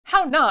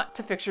How not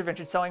to fix your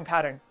vintage sewing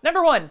pattern.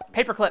 Number 1,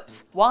 paper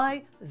clips.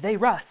 Why? They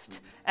rust,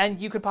 and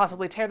you could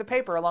possibly tear the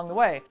paper along the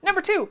way.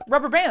 Number 2,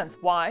 rubber bands.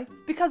 Why?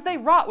 Because they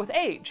rot with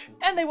age,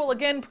 and they will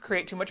again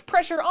create too much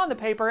pressure on the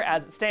paper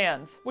as it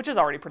stands, which is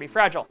already pretty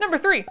fragile. Number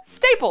 3,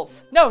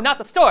 staples. No, not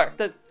the store.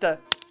 The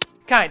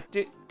kind.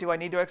 Do I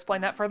need to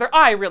explain that further?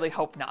 I really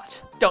hope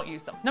not. Don't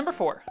use them. Number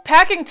 4,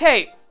 packing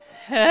tape.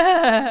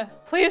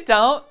 Please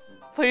don't.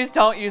 Please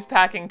don't use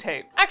packing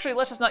tape. Actually,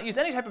 let's just not use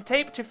any type of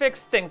tape to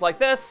fix things like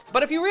this.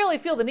 But if you really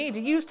feel the need to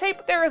use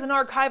tape, there is an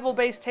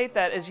archival-based tape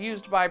that is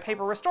used by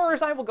paper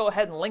restorers. I will go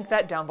ahead and link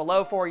that down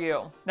below for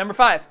you. Number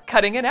 5,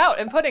 cutting it out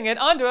and putting it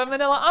onto a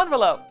manila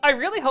envelope. I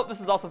really hope this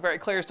is also very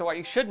clear as to why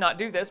you should not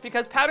do this,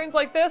 because patterns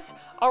like this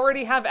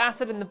already have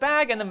acid in the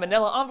bag, and the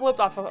manila envelopes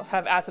also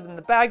have acid in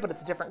the bag, but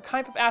it's a different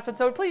type of acid,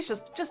 so please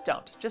just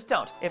don't. Just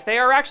don't. If they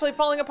are actually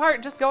falling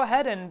apart, just go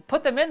ahead and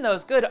put them in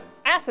those good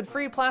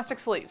acid-free plastic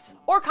sleeves.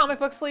 Or comic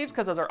book sleeves,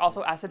 because those are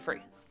also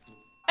acid-free.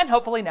 And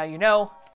hopefully now you know,